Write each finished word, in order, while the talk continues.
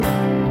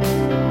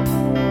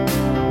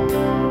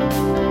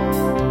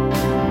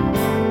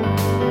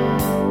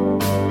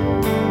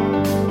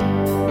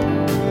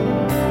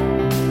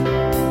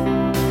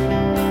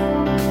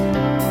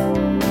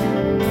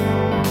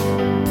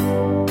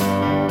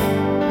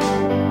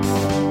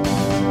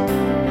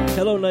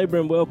Hello, neighbor,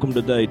 and welcome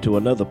today to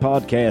another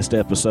podcast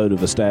episode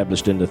of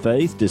Established in the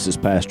Faith. This is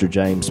Pastor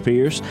James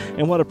Pierce,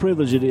 and what a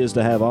privilege it is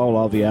to have all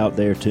of you out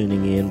there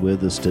tuning in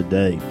with us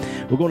today.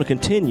 We're going to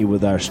continue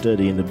with our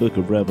study in the book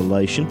of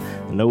Revelation.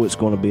 I know it's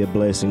going to be a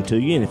blessing to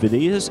you, and if it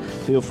is,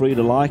 feel free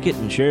to like it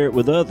and share it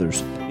with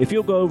others. If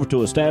you'll go over to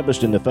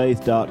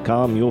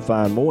establishedinthefaith.com, you'll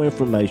find more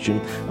information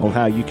on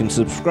how you can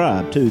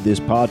subscribe to this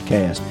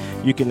podcast.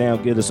 You can now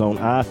get us on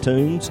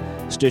iTunes,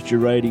 Stitcher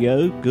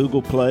Radio,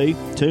 Google Play,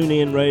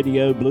 TuneIn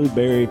Radio,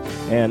 Blueberry,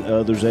 and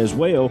others as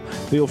well.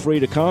 Feel free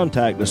to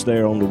contact us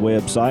there on the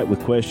website with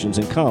questions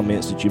and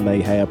comments that you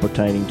may have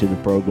pertaining to the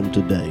program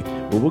today.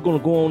 Well, we're going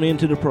to go on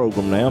into the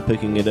program now,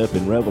 picking it up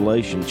in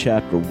Revelation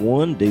chapter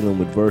 1, dealing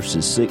with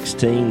verses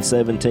 16,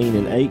 17,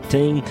 and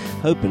 18.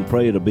 Hope and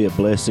pray it'll be a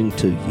blessing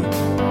to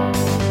you.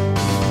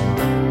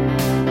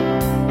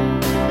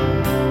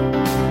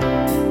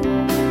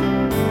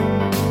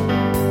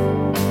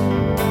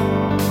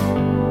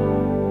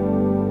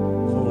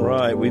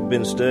 We've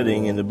been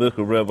studying in the book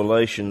of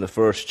Revelation, the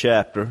first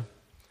chapter.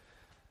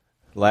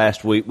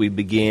 Last week we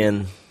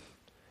began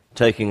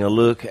taking a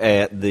look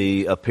at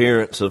the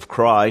appearance of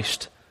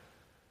Christ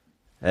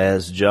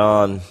as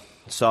John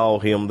saw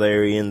him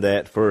there in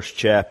that first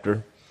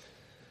chapter.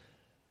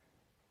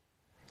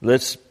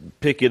 Let's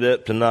pick it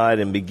up tonight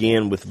and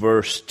begin with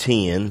verse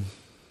 10.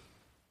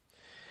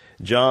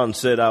 John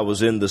said, I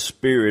was in the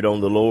Spirit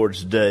on the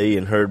Lord's day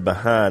and heard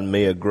behind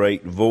me a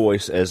great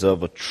voice as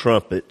of a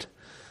trumpet.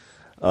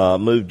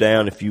 Move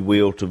down, if you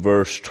will, to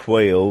verse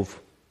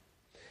 12.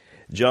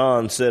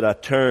 John said, I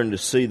turned to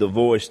see the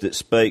voice that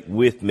spake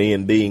with me,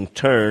 and being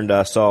turned,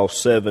 I saw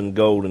 7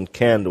 golden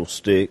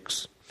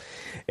candlesticks.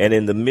 And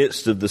in the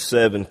midst of the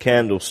 7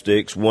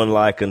 candlesticks, one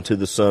like unto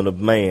the Son of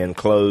Man,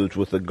 clothed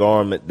with a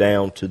garment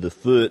down to the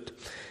foot,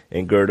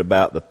 and girt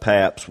about the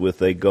paps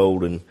with a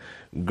golden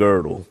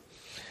girdle.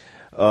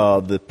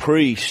 The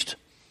priest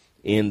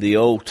in the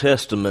Old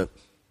Testament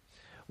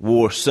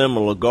wore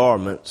similar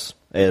garments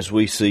as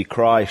we see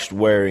Christ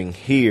wearing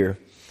here.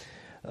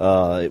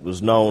 It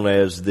was known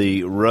as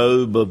the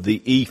robe of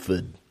the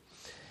ephod.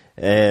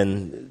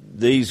 And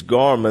these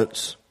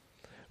garments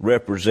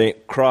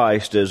represent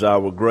Christ as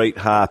our great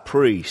high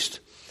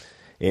priest.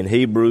 In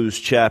Hebrews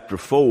chapter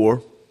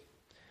 4,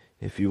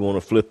 if you want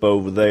to flip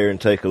over there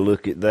and take a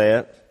look at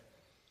that,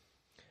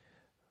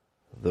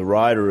 the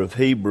writer of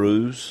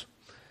Hebrews,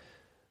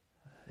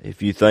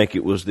 if you think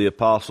it was the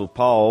Apostle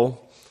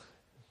Paul,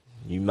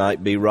 you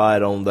might be right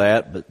on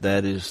that, but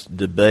that is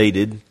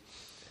debated.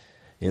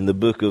 In the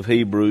book of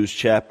Hebrews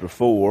chapter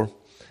 4,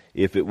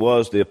 if it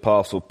was the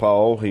Apostle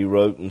Paul, he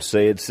wrote and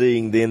said,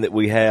 Seeing then that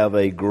we have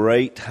a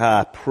great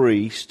high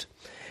priest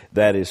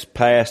that is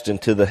passed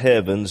into the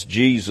heavens,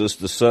 Jesus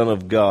the Son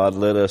of God,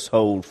 let us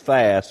hold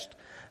fast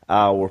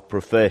our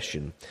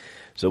profession.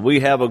 So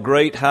we have a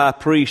great high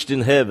priest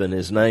in heaven.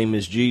 His name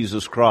is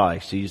Jesus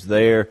Christ. He's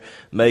there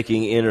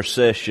making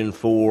intercession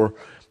for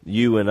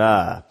you and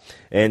I.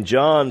 And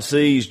John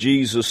sees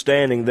Jesus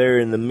standing there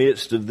in the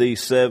midst of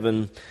these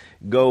 7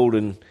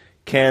 golden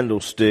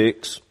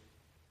candlesticks,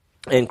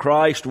 and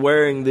Christ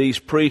wearing these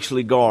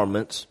priestly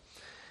garments,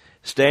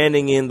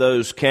 standing in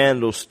those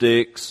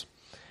candlesticks,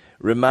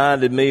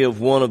 reminded me of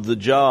one of the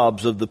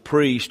jobs of the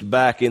priest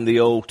back in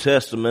the Old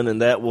Testament,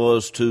 and that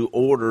was to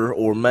order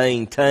or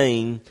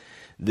maintain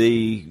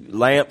the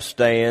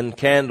lampstand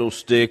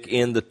candlestick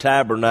in the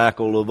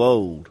tabernacle of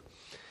old.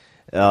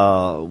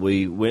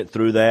 We went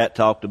through that,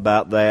 talked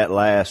about that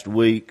last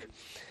week.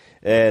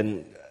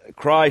 And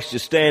Christ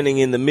is standing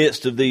in the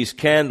midst of these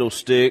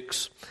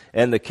candlesticks,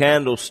 and the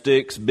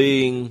candlesticks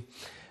being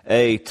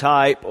a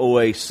type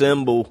or a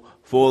symbol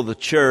for the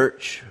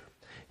church.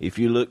 If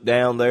you look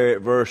down there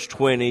at verse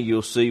 20,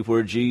 you'll see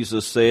where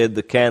Jesus said,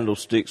 the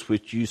candlesticks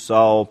which you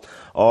saw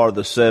are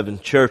the 7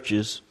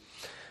 churches.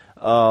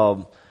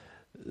 The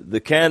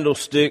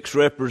candlesticks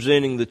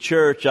representing the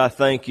church, I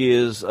think,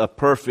 is a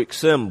perfect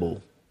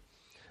symbol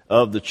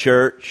of the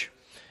church.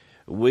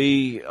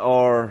 We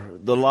are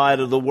the light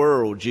of the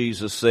world,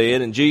 Jesus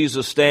said, and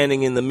Jesus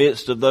standing in the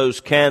midst of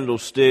those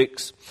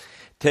candlesticks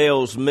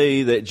tells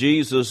me that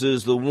Jesus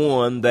is the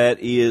one that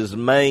is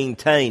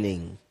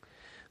maintaining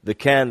the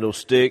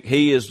candlestick.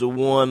 He is the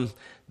one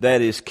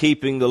that is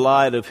keeping the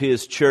light of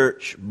His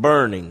church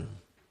burning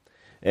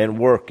and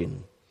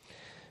working.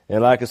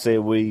 And like I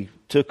said, we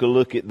took a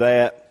look at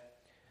that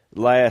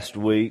last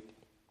week,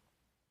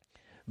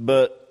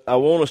 but I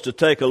want us to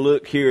take a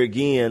look here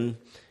again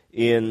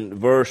in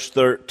verse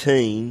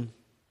 13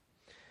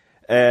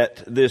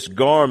 at this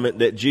garment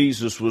that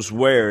Jesus was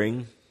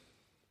wearing.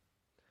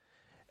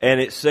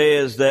 And it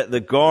says that the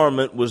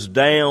garment was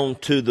down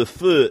to the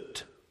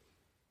foot.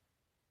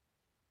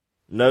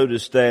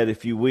 Notice that,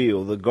 if you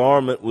will. The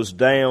garment was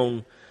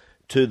down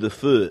to the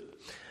foot.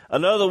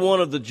 Another one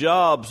of the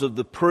jobs of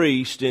the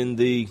priest in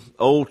the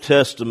Old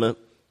Testament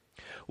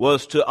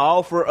was to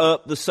offer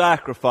up the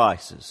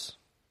sacrifices.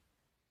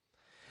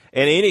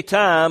 And any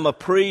time a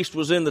priest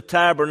was in the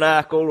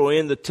tabernacle or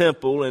in the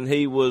temple and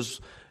he was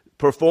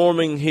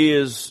performing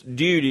his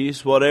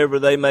duties, whatever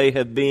they may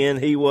have been,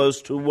 he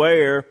was to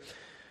wear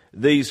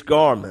these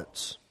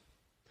garments.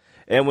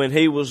 And when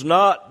he was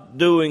not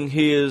doing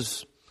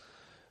his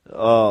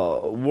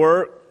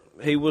work,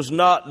 he was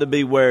not to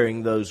be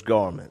wearing those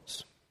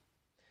garments.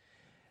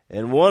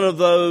 And one of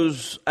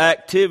those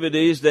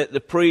activities that the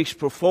priest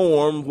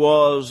performed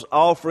was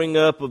offering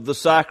up of the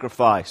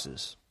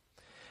sacrifices.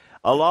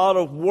 A lot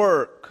of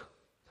work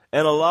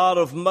and a lot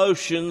of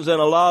motions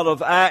and a lot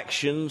of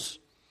actions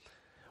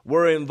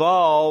were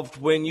involved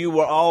when you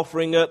were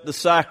offering up the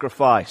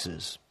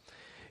sacrifices.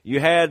 You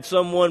had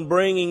someone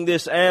bringing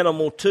this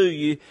animal to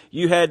you.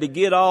 You had to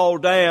get all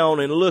down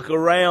and look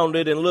around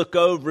it and look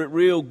over it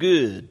real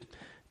good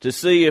to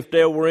see if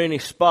there were any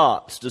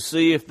spots, to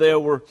see if there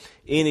were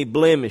any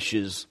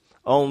blemishes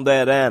on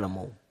that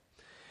animal.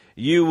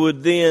 You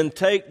would then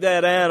take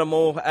that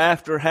animal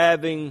after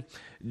having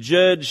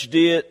judged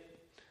it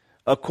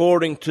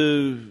according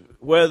to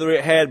whether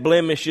it had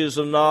blemishes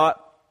or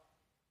not.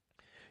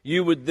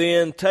 You would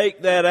then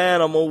take that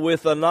animal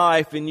with a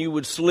knife and you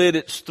would slit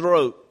its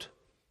throat.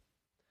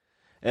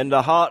 And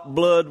the hot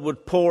blood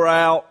would pour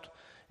out,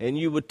 and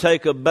you would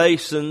take a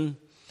basin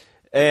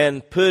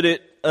and put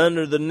it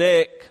under the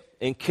neck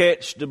and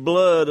catch the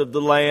blood of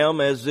the lamb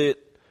as it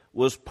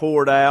was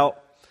poured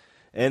out.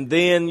 And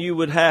then you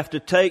would have to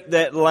take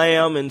that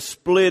lamb and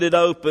split it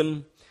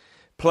open,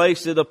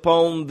 place it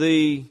upon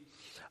the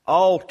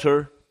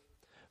altar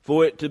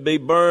for it to be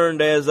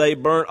burned as a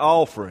burnt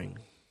offering.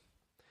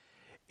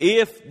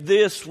 If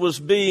this was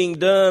being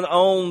done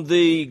on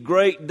the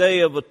great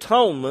day of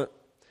atonement,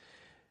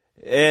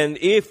 and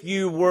if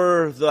you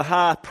were the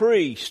high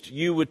priest,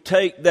 you would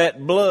take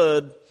that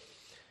blood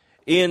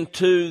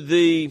into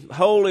the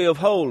Holy of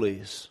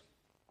Holies,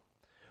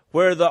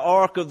 where the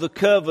Ark of the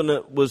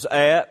Covenant was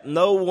at.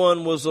 No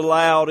one was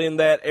allowed in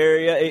that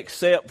area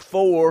except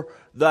for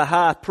the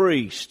high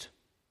priest.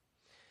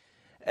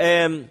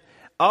 And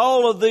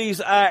all of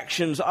these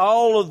actions,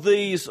 all of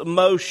these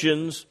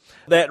motions,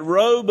 that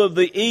robe of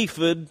the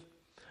ephod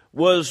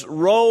was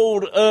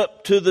rolled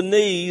up to the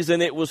knees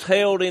and it was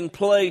held in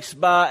place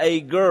by a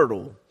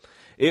girdle.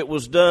 It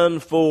was done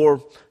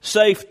for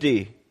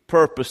safety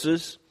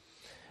purposes.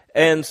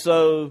 And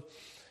so,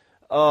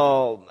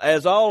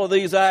 as all of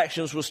these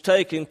actions was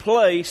taking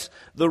place,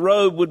 the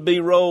robe would be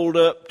rolled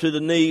up to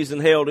the knees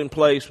and held in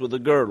place with a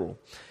girdle.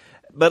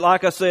 But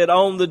like I said,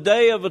 on the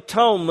Day of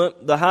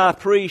Atonement, the high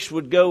priest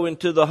would go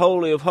into the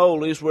Holy of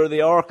Holies where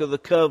the Ark of the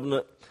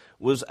Covenant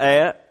was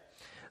at.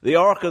 The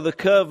Ark of the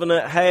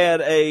Covenant had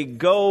a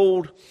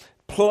gold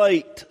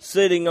plate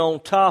sitting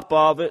on top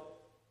of it.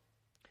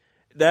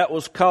 That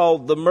was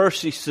called the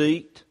mercy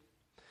seat.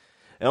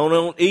 And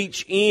on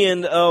each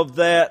end of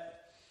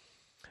that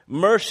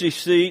mercy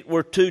seat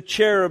were two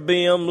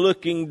cherubim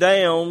looking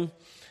down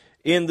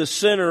in the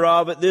center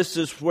of it. This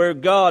is where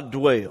God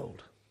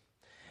dwelled.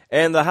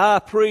 And the high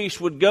priest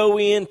would go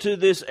into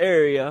this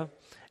area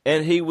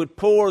and he would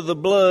pour the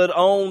blood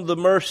on the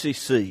mercy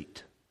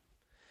seat.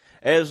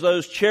 As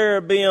those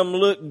cherubim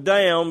looked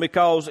down,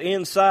 because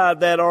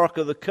inside that Ark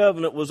of the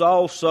Covenant was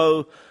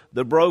also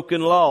the broken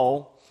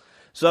law.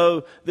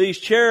 So these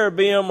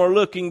cherubim are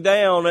looking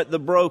down at the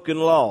broken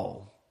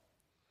law.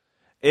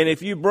 And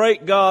if you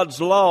break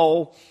God's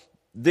law,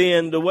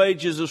 then the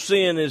wages of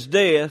sin is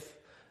death.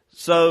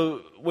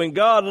 So when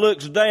God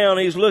looks down,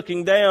 He's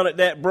looking down at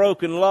that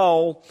broken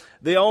law.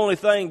 The only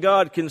thing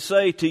God can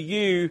say to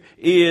you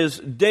is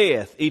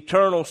death,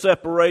 eternal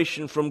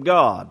separation from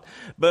God.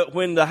 But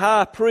when the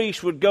high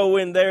priest would go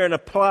in there and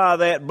apply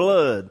that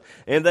blood,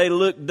 and they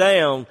looked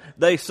down,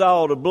 they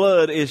saw the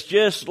blood. It's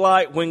just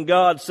like when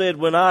God said,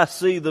 when I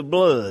see the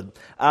blood,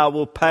 I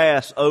will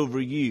pass over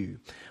you.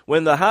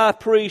 When the high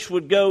priest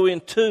would go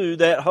into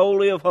that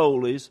Holy of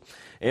Holies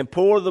and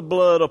pour the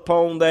blood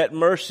upon that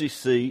mercy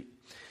seat,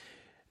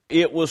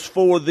 it was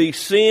for the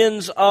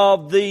sins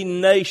of the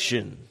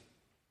nation,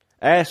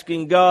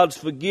 asking God's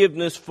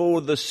forgiveness for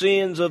the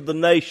sins of the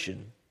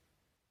nation.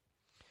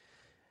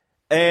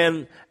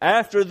 And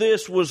after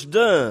this was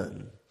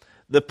done,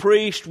 the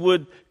priest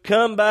would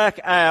come back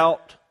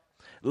out,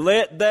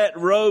 let that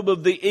robe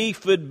of the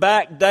ephod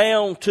back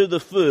down to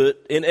the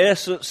foot, in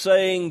essence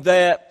saying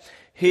that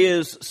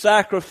his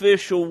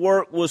sacrificial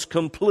work was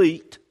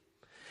complete.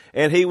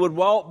 And he would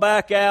walk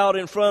back out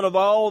in front of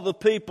all the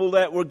people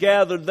that were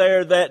gathered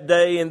there that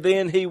day, and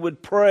then he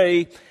would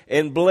pray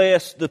and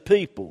bless the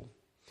people.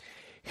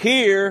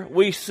 Here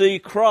we see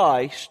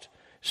Christ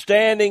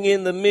standing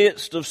in the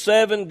midst of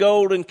 7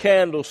 golden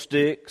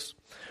candlesticks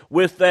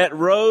with that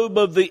robe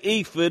of the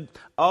ephod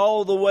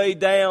all the way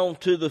down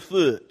to the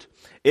foot.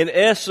 In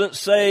essence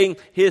saying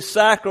his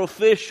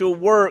sacrificial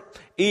work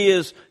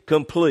is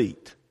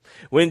complete.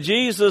 When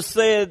Jesus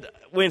said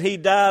when he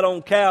died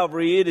on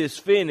Calvary, it is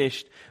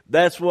finished,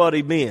 that's what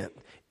he meant.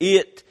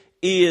 It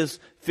is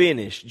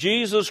finished.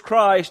 Jesus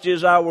Christ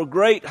is our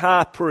great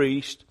high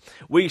priest.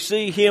 We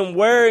see him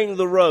wearing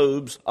the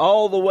robes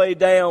all the way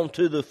down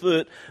to the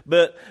foot,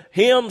 but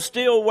him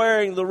still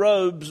wearing the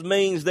robes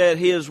means that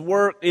his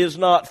work is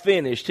not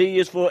finished. He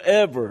is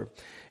forever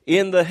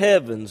in the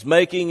heavens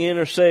making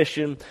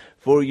intercession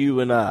for you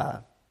and I.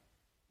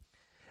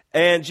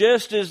 And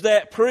just as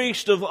that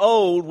priest of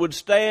old would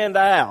stand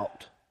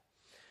out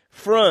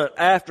front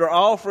after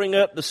offering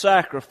up the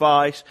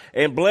sacrifice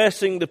and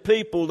blessing the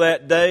people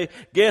that day,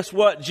 guess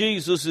what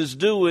Jesus is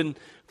doing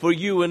for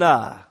you and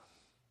I?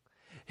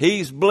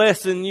 He's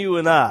blessing you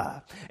and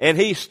I. And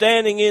He's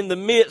standing in the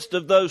midst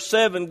of those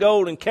 7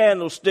 golden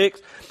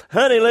candlesticks.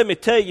 Honey, let me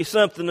tell you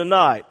something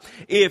tonight.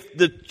 If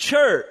the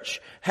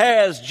church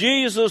has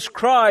Jesus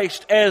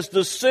Christ as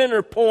the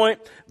center point,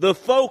 the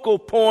focal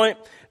point,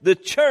 the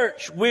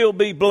church will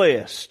be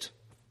blessed.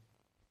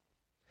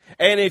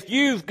 And if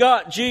you've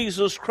got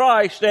Jesus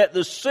Christ at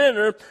the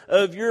center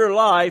of your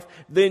life,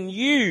 then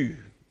you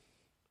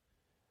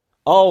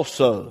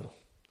also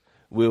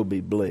will be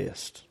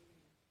blessed.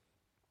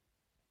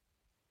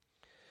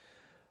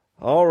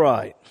 All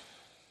right.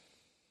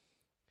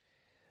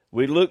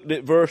 We looked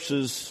at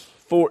verses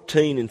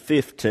 14 and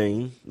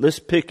 15. Let's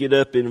pick it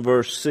up in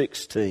verse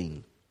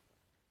 16.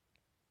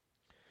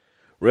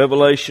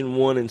 Revelation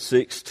 1 and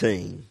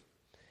 16.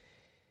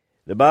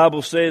 The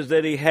Bible says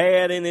that He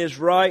had in His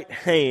right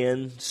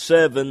hand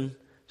 7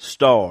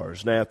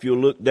 stars. Now, if you'll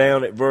look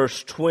down at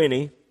verse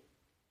 20,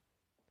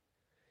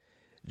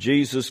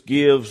 Jesus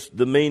gives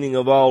the meaning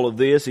of all of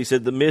this. He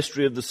said, the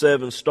mystery of the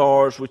 7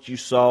 stars which you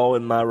saw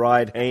in my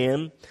right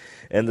hand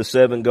and the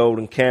 7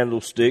 golden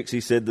candlesticks.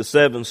 He said, the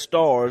 7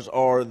 stars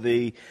are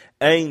the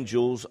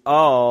angels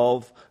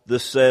of the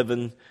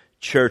 7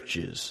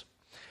 churches.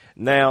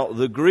 Now,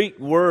 the Greek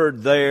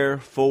word there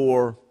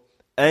for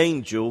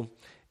angel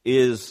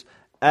is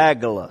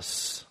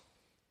angelos.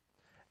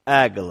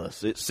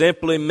 Angelos. It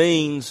simply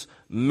means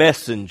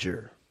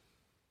messenger,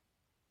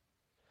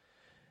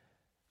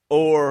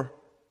 or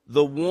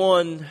the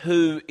one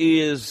who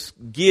is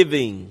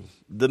giving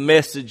the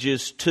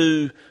messages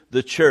to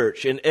the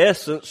church. In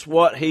essence,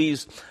 what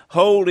he's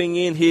holding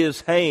in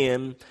his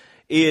hand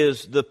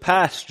is the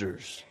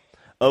pastors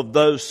of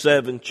those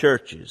 7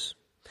 churches.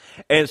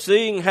 And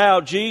seeing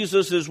how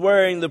Jesus is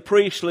wearing the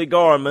priestly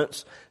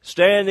garments,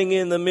 standing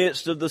in the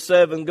midst of the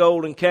 7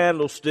 golden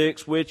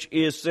candlesticks, which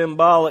is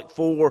symbolic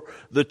for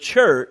the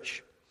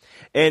church,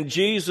 and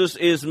Jesus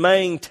is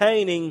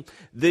maintaining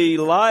the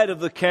light of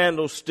the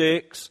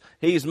candlesticks,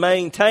 He's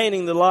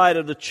maintaining the light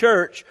of the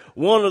church.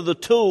 One of the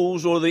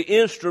tools or the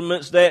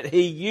instruments that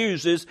He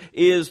uses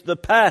is the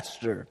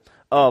pastor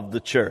of the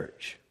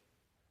church,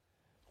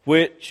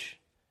 which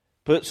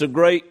puts a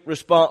great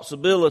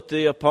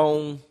responsibility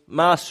upon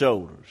my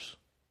shoulders.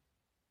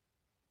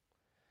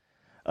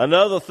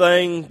 Another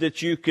thing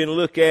that you can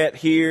look at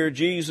here,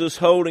 Jesus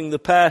holding the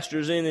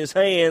pastors in His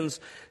hands,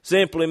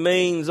 simply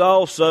means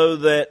also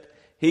that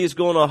He's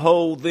going to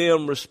hold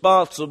them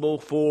responsible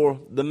for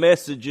the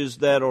messages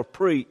that are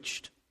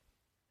preached.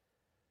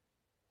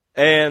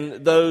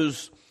 And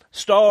those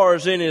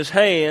stars in His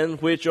hand,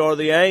 which are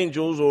the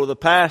angels or the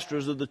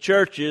pastors of the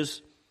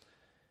churches,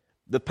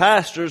 the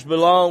pastors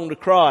belong to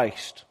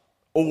Christ,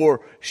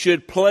 or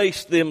should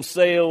place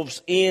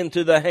themselves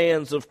into the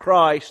hands of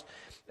Christ.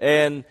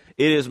 And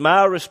it is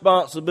my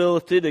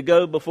responsibility to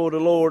go before the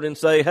Lord and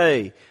say,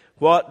 hey,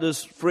 what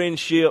does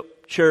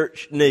Friendship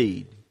Church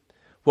need?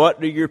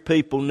 What do your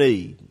people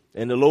need?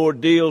 And the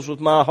Lord deals with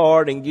my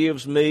heart and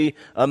gives me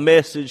a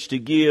message to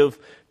give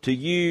to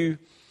you.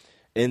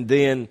 And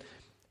then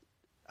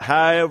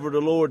however the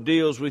Lord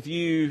deals with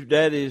you,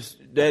 that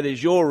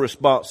is your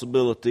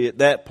responsibility at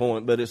that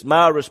point. But it's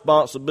my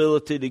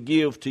responsibility to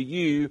give to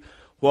you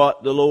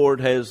what the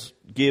Lord has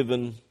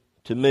given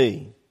to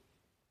me.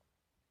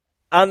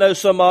 I know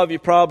some of you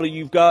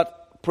you've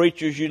got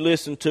preachers you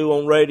listen to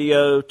on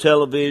radio,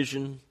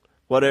 television,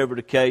 whatever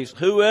the case.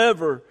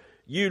 Whoever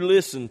you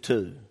listen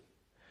to,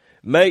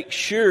 make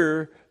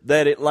sure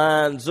that it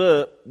lines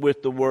up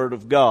with the Word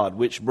of God,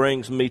 which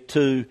brings me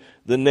to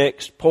the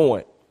next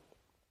point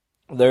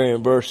there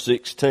in verse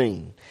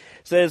 16.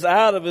 It says,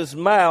 out of His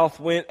mouth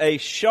went a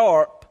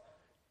sharp,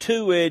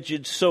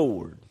 two-edged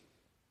sword.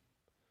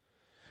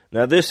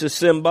 Now this is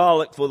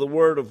symbolic for the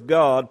Word of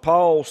God.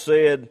 Paul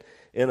said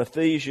in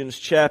Ephesians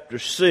chapter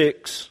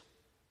 6,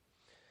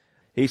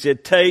 he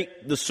said,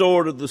 take the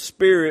sword of the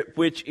Spirit,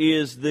 which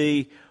is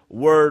the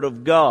Word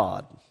of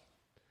God.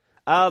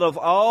 Out of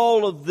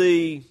all of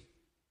the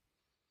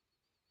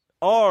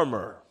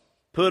armor,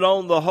 put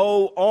on the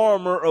whole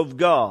armor of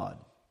God.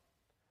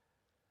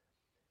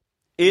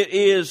 It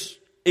is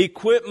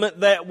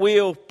equipment that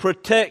will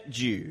protect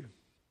you.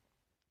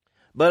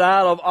 But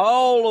out of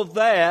all of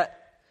that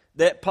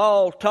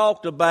Paul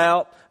talked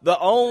about, the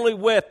only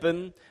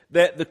weapon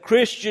that the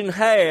Christian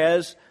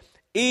has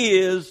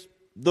is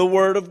the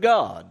Word of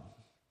God.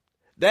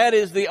 That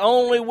is the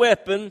only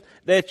weapon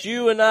that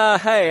you and I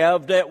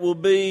have that will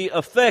be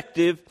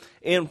effective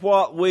in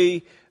what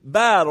we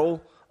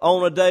battle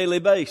on a daily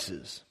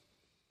basis.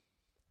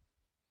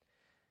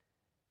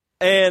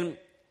 And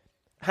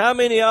how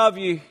many of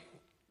you,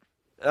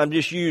 I'm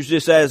just use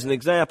this as an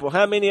example,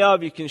 how many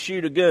of you can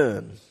shoot a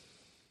gun?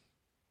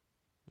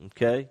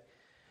 Okay.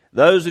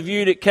 Those of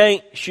you that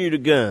can't shoot a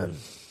gun.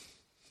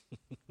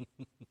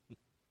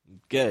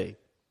 Okay.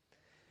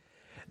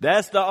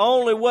 That's the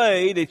only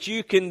way that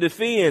you can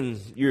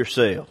defend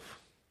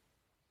yourself.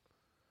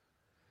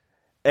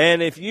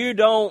 And if you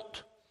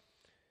don't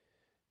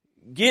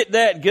get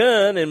that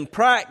gun and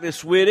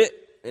practice with it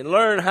and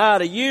learn how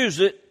to use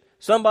it,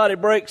 somebody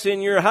breaks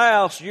in your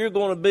house, you're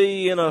going to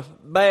be in a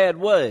bad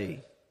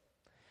way.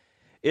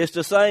 It's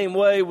the same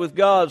way with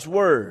God's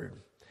Word.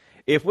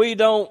 If we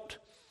don't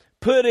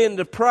put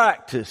into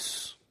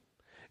practice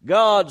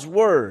God's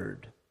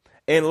Word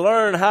and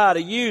learn how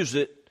to use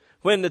it,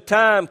 when the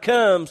time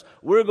comes,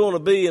 we're going to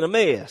be in a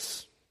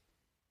mess.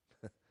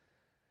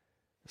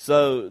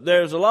 So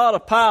there's a lot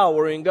of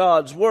power in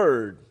God's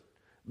Word,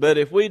 but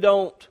if we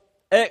don't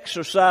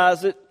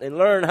exercise it and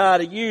learn how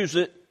to use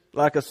it,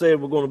 like I said,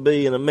 we're going to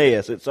be in a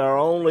mess. It's our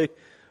only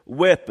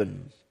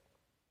weapon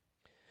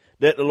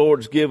that the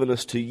Lord's given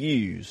us to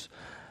use.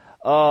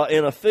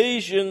 In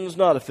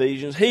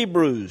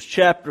Hebrews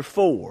chapter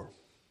 4,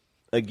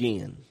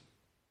 again,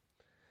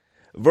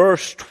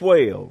 verse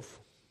 12.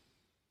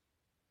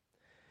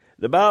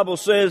 The Bible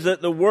says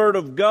that the Word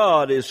of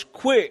God is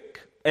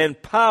quick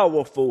and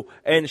powerful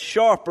and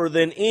sharper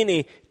than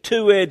any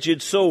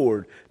two-edged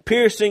sword,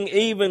 piercing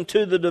even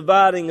to the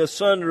dividing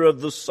asunder of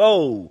the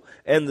soul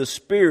and the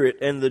spirit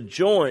and the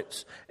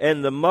joints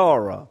and the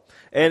marrow,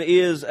 and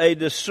is a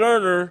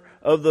discerner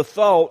of the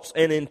thoughts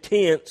and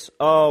intents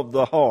of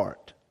the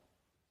heart.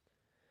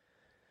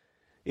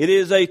 It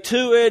is a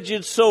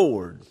two-edged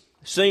sword,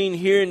 seen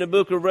here in the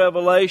book of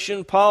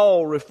Revelation.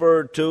 Paul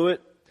referred to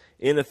it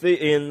in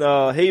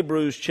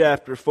Hebrews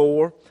chapter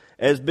 4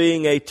 as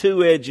being a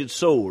two-edged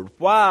sword.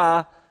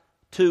 Why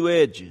two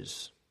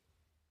edges?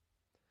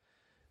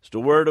 It's the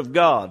Word of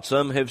God.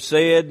 Some have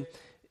said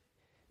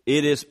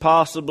it is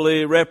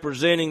possibly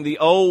representing the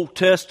Old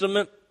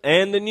Testament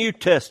and the New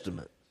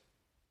Testament.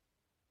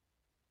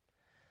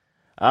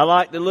 I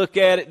like to look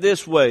at it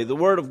this way. The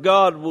Word of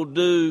God will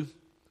do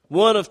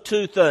one of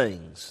two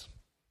things.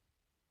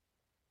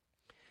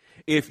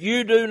 If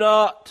you do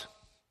not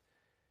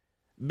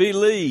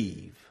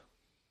believe,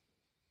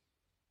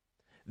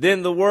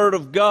 then the Word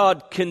of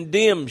God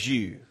condemns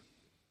you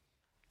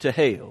to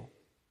hell.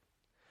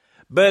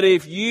 But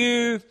if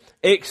you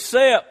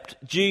accept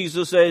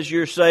Jesus as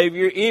your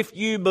Savior, if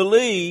you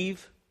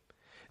believe,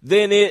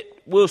 then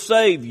it will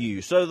save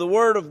you. So the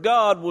Word of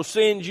God will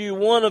send you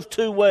one of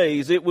two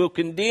ways. It will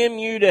condemn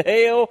you to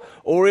hell,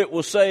 or it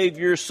will save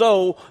your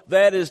soul.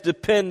 That is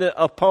dependent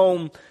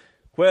upon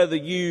whether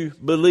you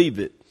believe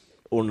it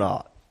or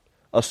not.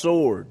 A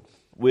sword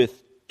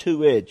with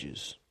two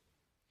edges.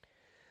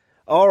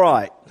 All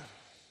right.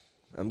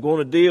 I'm going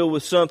to deal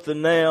with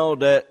something now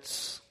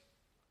that's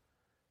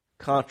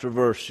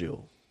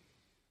controversial.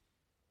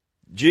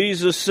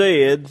 Jesus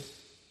said,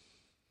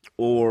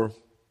 or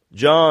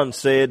John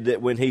said,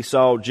 that when he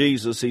saw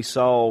Jesus, he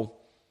saw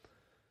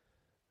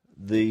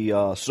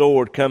the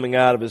sword coming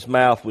out of his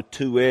mouth with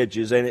two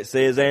edges. And it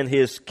says, and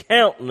his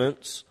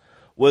countenance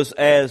was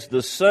as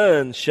the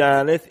sun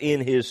shineth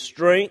in his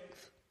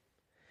strength.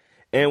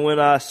 And when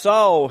I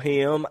saw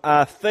him,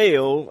 I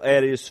fell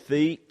at his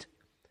feet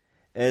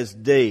as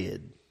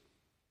dead.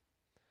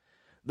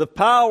 The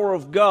power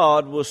of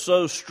God was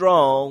so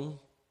strong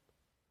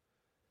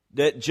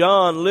that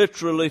John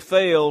literally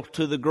fell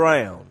to the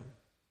ground.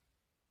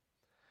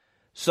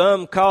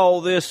 Some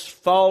call this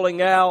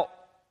falling out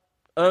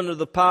under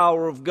the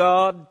power of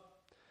God.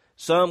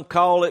 Some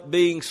call it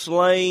being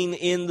slain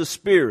in the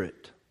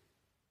Spirit.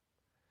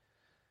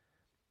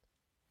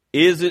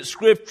 Is it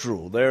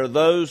scriptural? There are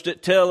those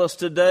that tell us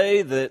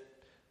today that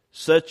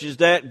such as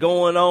that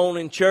going on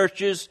in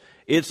churches,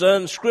 it's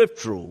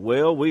unscriptural.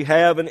 Well, we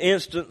have an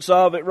instance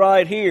of it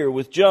right here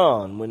with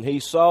John when he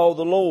saw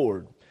the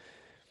Lord.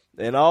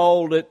 And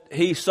all that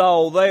he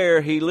saw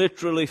there, he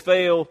literally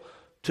fell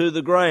to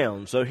the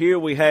ground. So here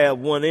we have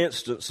one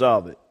instance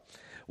of it.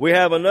 We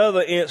have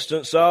another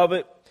instance of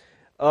it.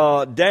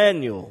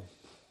 Daniel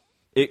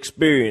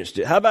experienced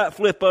it. How about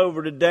flip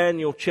over to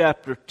Daniel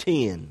chapter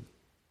 10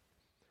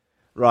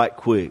 right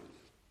quick.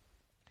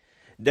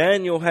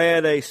 Daniel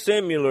had a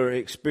similar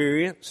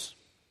experience.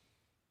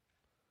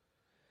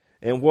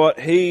 And what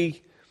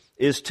he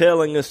is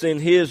telling us in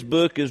his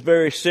book is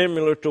very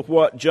similar to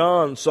what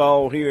John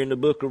saw here in the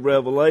book of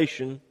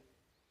Revelation.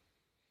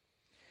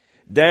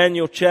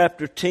 Daniel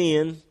chapter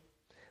 10,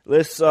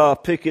 let's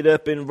pick it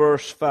up in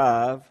verse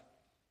 5.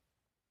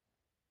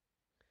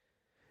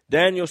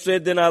 Daniel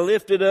said, Then I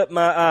lifted up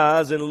my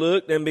eyes and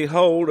looked, and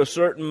behold, a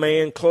certain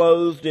man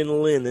clothed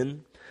in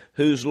linen,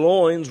 whose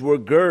loins were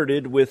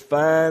girded with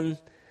fine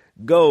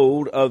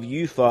gold of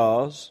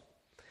Uphaz.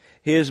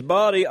 His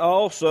body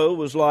also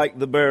was like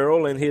the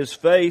beryl, and his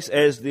face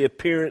as the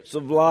appearance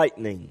of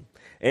lightning,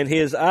 and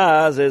his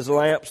eyes as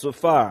lamps of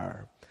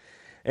fire,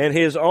 and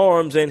his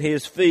arms and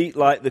his feet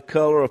like the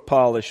color of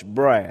polished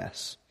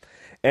brass,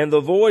 and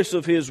the voice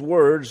of his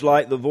words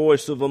like the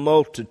voice of a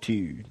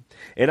multitude.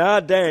 And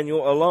I,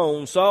 Daniel,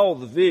 alone saw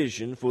the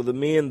vision, for the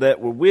men that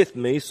were with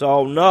me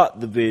saw not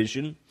the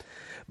vision.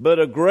 But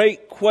a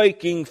great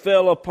quaking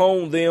fell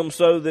upon them,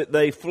 so that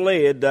they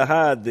fled to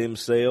hide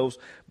themselves.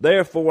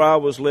 Therefore I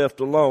was left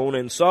alone,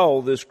 and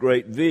saw this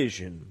great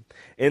vision.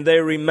 And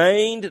there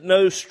remained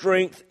no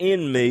strength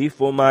in me,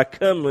 for my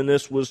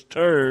comeliness was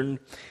turned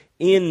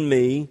in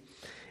me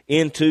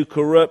into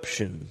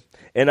corruption,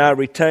 and I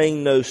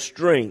retain no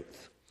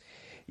strength.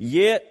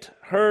 Yet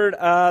heard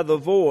I the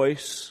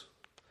voice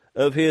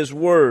of his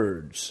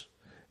words.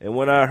 And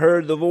when I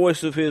heard the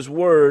voice of his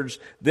words,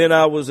 then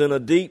I was in a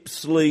deep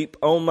sleep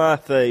on my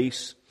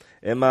face,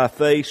 and my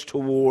face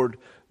toward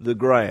the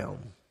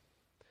ground.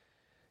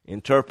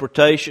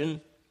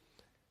 Interpretation,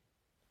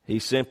 he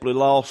simply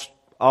lost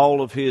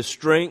all of his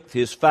strength,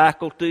 his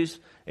faculties,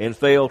 and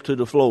fell to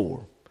the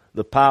floor.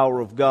 The power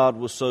of God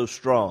was so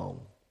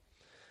strong.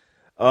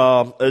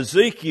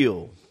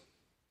 Ezekiel,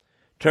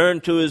 turn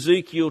to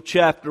Ezekiel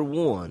chapter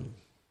 1.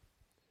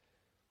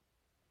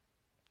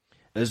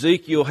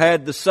 Ezekiel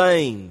had the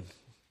same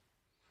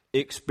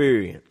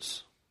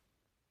experience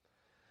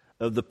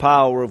of the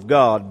power of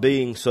God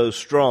being so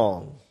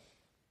strong.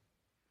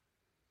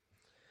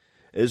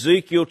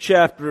 Ezekiel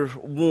chapter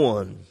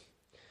 1.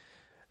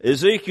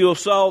 Ezekiel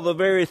saw the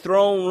very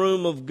throne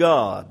room of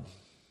God.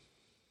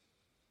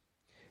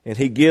 And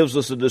he gives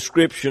us a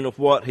description of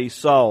what he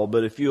saw.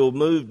 But if you'll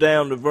move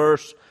down to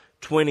verse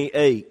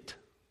 28.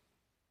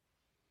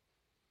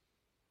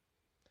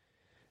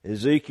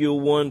 Ezekiel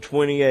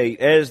 1:28.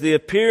 As the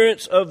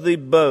appearance of the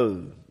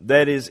bow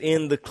that is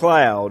in the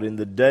cloud in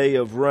the day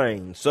of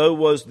rain, so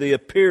was the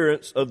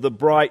appearance of the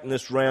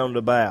brightness round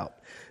about.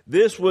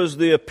 This was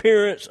the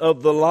appearance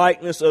of the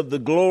likeness of the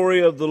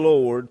glory of the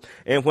Lord.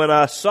 And when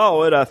I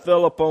saw it, I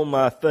fell upon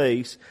my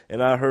face,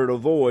 and I heard a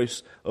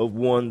voice of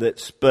one that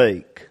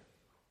spake.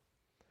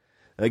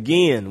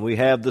 Again, we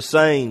have the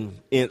same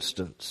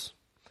instance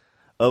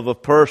of a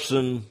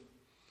person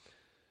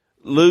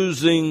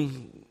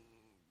losing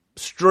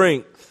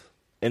strength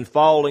and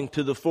falling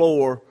to the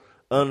floor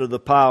under the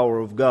power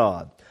of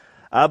God.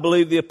 I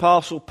believe the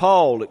Apostle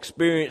Paul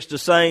experienced the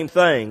same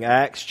thing.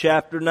 Acts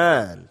chapter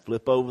 9.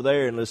 Flip over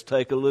there and let's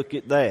take a look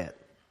at that.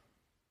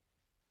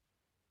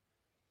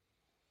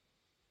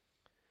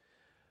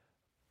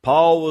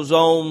 Paul was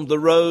on the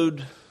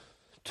road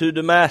to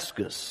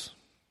Damascus.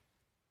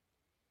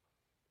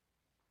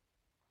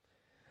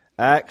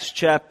 Acts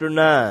chapter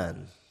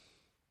 9.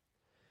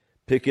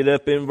 Pick it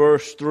up in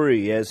verse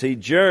 3. As he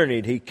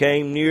journeyed, he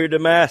came near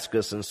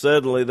Damascus, and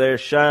suddenly there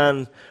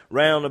shined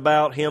round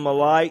about him a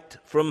light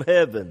from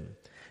heaven.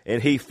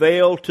 And he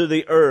fell to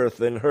the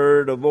earth and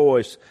heard a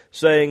voice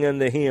saying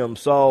unto him,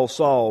 Saul,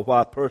 Saul,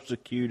 why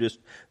persecutest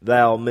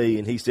thou me?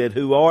 And he said,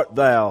 Who art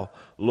thou,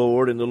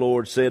 Lord? And the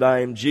Lord said, I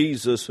am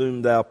Jesus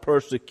whom thou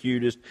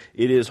persecutest.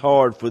 It is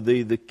hard for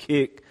thee to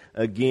kick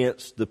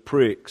against the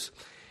pricks.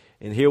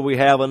 And here we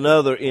have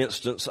another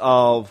instance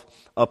of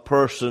a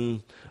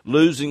person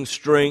losing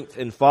strength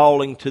and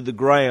falling to the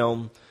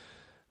ground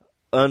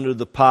under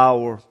the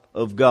power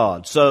of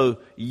God. So,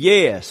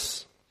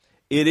 yes,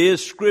 it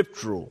is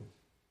scriptural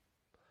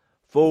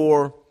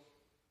for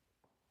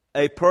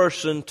a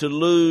person to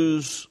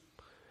lose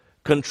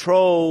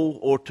control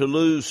or to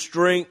lose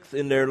strength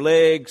in their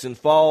legs and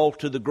fall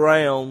to the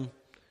ground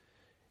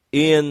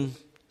in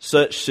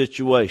such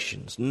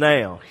situations.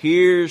 Now,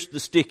 here's the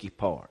sticky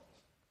part.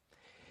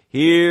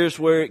 Here's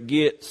where it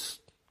gets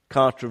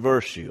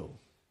controversial.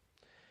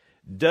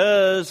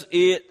 Does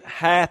it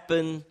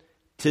happen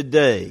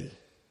today?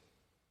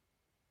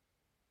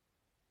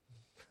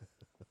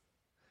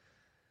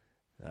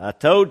 I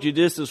told you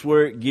this is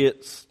where it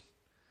gets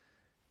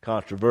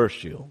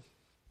controversial.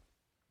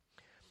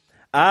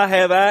 I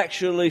have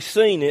actually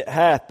seen it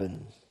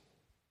happen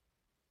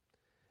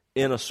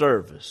in a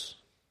service.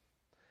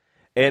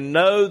 And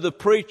no, the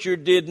preacher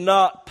did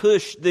not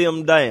push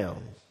them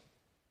down.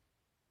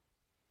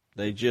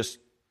 They just,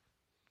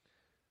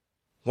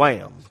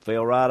 wham,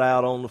 fell right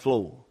out on the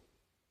floor.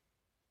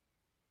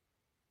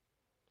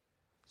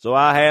 So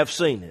I have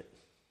seen it.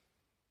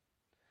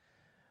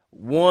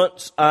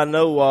 Once I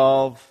know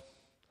of,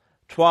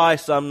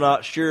 twice I'm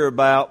not sure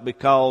about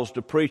because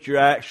the preacher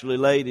actually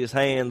laid his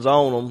hands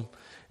on them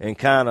and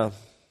kind of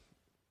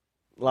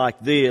like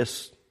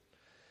this.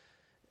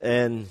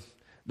 And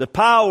the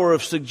power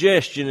of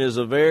suggestion is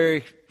a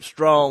very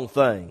strong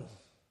thing.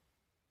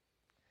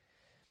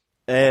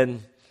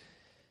 And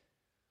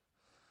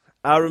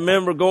I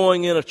remember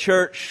going in a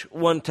church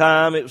one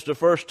time. It was the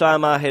first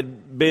time I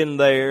had been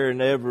there and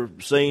ever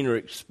seen or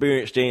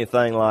experienced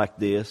anything like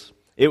this.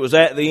 It was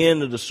at the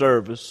end of the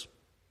service.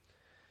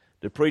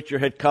 The preacher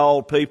had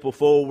called people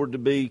forward to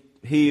be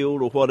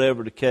healed or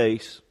whatever the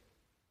case.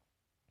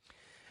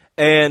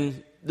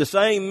 And the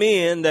same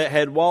men that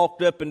had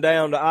walked up and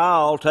down the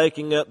aisle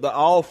taking up the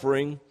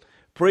offering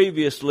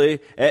previously,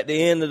 at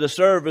the end of the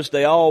service,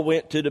 they all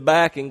went to the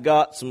back and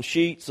got some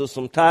sheets or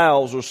some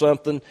towels or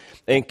something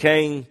and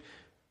came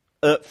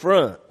up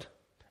front.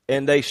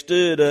 And they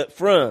stood up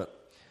front.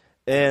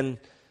 And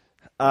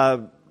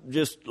I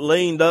just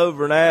leaned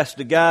over and asked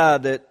the guy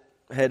that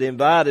had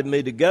invited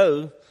me to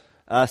go,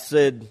 I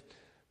said,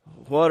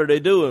 what are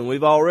they doing?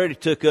 We've already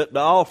took up the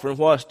offering.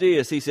 What's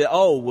this? He said,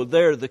 oh, well,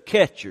 they're the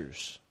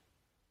catchers.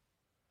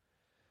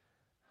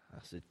 I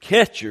said,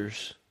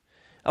 catchers?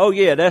 Oh,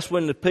 yeah, that's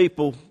when the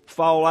people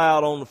fall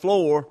out on the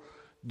floor.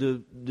 The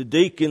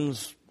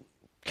deacons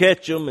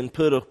catch them and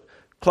put a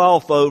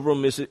cloth over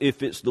them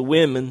if it's the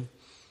women,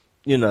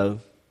 you know.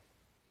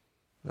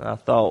 I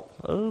thought,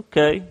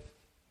 okay.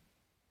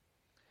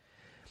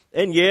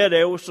 And yeah,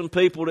 there were some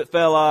people that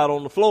fell out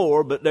on the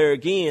floor, but there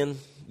again,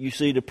 you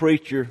see the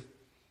preacher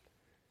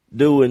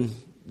doing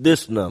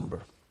this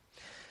number.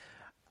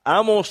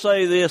 I'm going to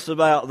say this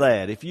about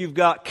that. If you've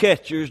got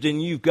catchers, then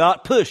you've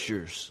got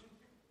pushers.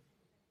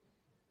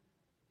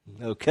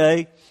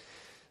 Okay?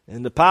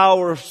 And the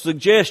power of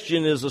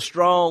suggestion is a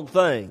strong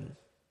thing.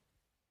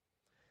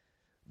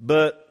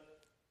 But,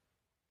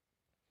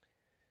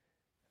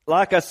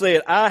 like I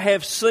said, I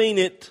have seen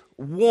it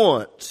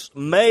once,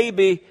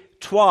 maybe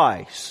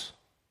twice,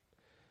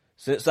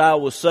 since I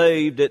was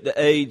saved at the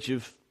age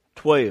of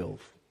 12,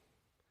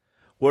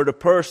 where the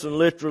person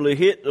literally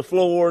hit the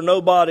floor,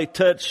 nobody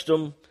touched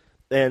them,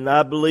 and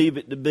I believe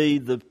it to be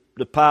the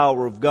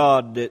power of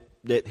God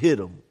that hit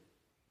them.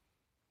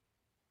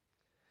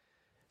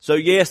 So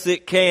yes,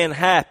 it can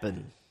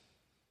happen.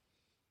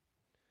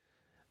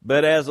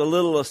 But as a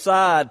little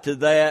aside to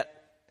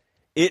that,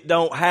 it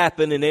don't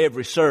happen in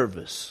every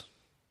service.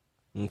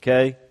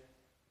 Okay?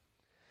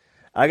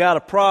 I got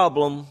a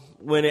problem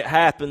when it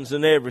happens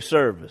in every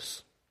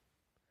service.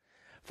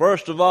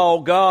 First of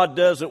all, God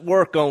doesn't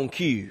work on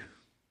cue.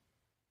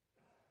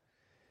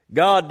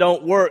 God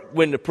don't work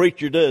when the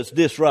preacher does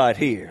this right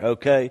here,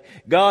 okay?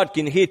 God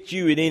can hit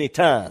you at any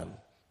time,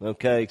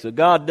 okay? So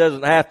God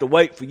doesn't have to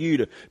wait for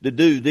you to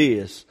do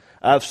this.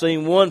 I've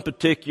seen one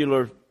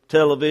particular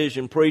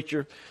television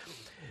preacher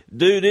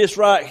do this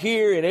right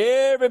here, and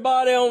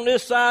everybody on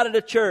this side of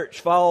the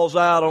church falls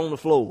out on the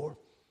floor.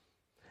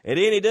 And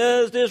then he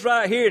does this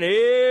right here, and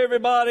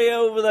everybody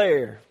over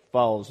there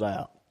falls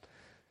out.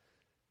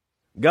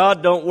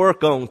 God don't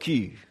work on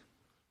cue.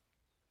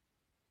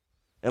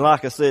 And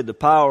like I said, the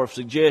power of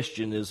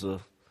suggestion is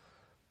a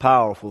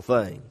powerful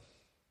thing.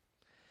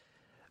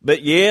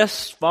 But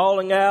yes,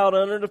 falling out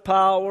under the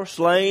power,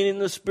 slain in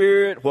the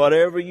Spirit,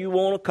 whatever you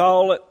want to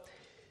call it,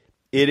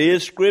 it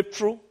is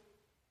scriptural.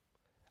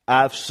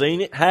 I've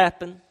seen it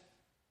happen,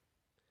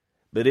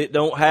 but it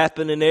don't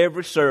happen in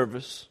every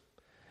service.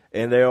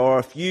 And there are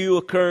a few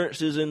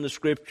occurrences in the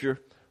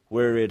Scripture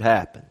where it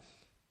happened.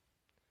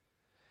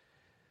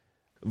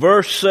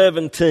 Verse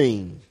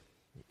 17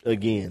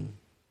 again.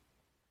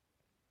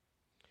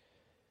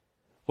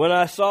 When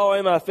I saw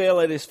him, I fell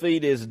at his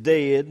feet as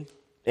dead,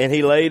 and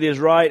he laid his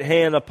right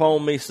hand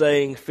upon me,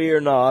 saying,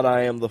 Fear not,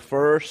 I am the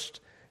first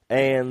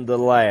and the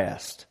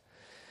last.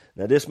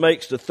 Now this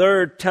makes the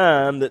third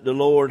time that the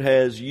Lord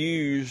has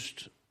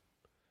used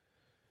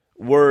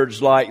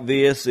words like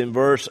this in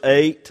verse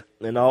 8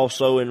 and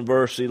also in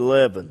verse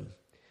 11.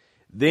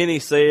 Then he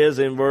says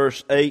in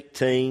verse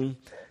 18,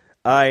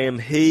 I am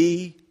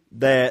he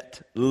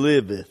that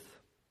liveth.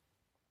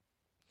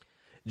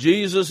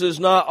 Jesus is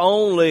not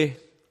only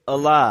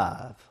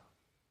alive,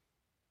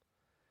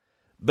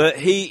 but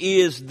he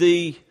is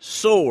the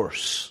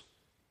source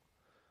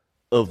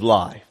of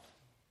life.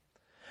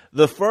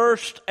 The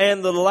first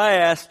and the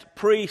last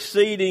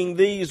preceding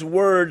these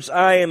words,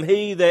 I am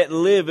he that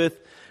liveth,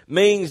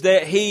 means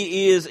that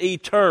he is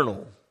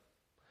eternal.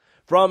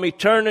 From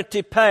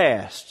eternity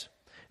past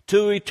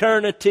to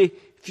eternity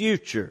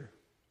future.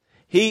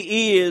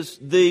 He is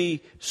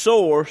the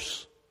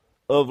source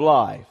of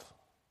life.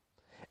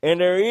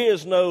 And there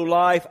is no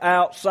life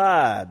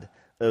outside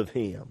of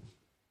him.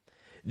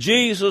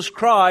 Jesus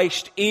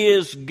Christ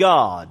is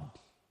God.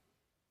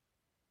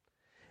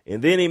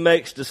 And then he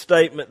makes the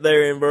statement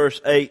there in verse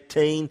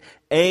 18,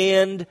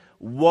 and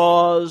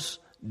was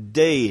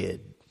dead.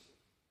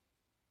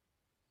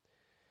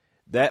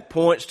 That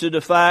points to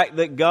the fact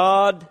that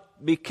God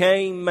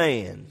became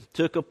man,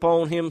 took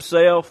upon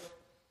himself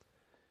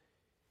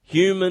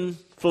human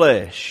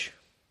flesh,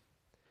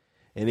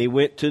 and he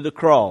went to the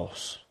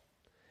cross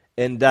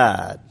and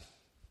died.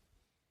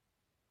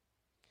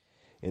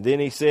 And then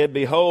he said,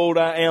 Behold,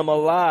 I am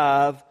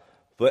alive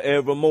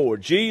forevermore.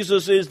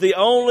 Jesus is the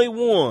only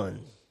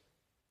one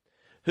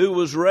who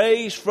was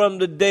raised from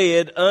the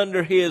dead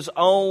under his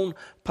own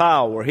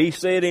power. He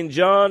said in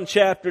John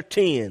chapter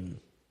 10,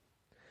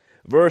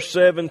 verse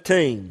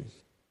 17,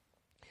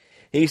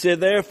 he said,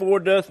 Therefore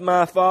doth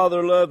my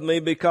Father love me,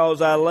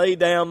 because I lay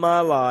down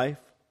my life,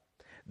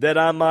 that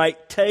I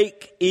might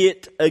take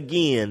it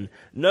again.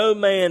 No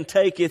man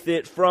taketh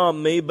it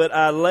from me, but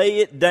I lay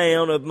it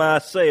down of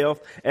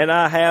myself, and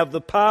I have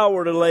the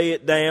power to lay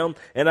it down,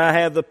 and I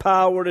have the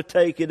power to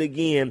take it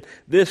again.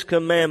 This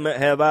commandment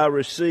have I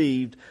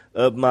received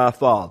of my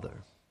Father.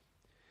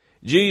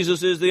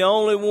 Jesus is the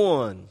only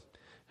one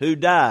who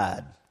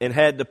died and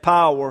had the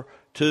power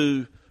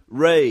to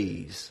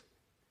raise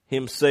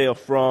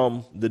himself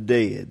from the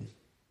dead.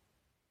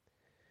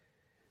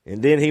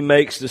 And then he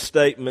makes the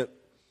statement,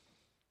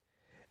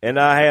 and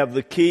I have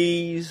the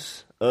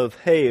keys of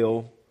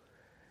hell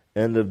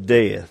and of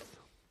death.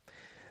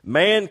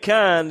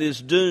 Mankind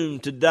is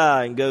doomed to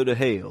die and go to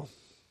hell.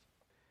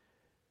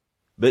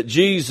 But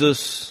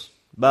Jesus,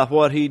 by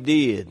what he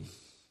did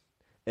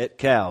at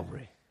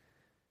Calvary,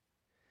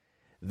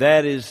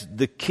 that is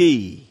the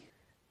key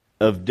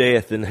of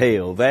death and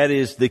hell. That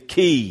is the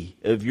key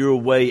of your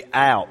way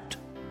out.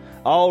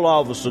 All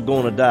of us are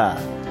going to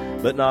die,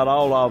 but not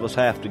all of us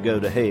have to go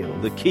to hell.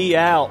 The key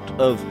out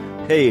of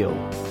hell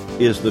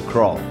is the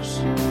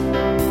cross.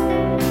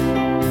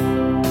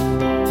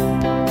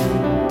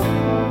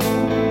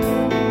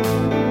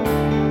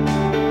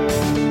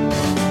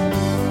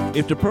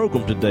 If the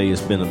program today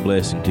has been a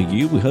blessing to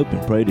you, we hope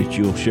and pray that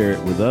you'll share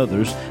it with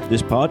others.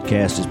 This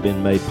podcast has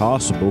been made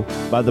possible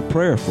by the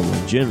prayerful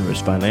and generous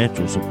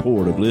financial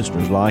support of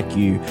listeners like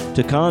you.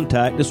 To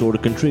contact us or to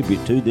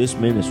contribute to this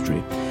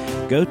ministry,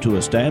 go to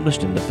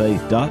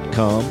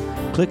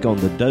establishedinthefaith.com, click on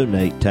the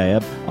Donate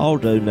tab. All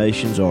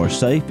donations are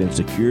safe and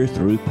secure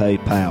through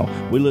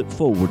PayPal. We look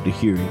forward to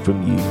hearing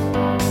from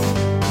you.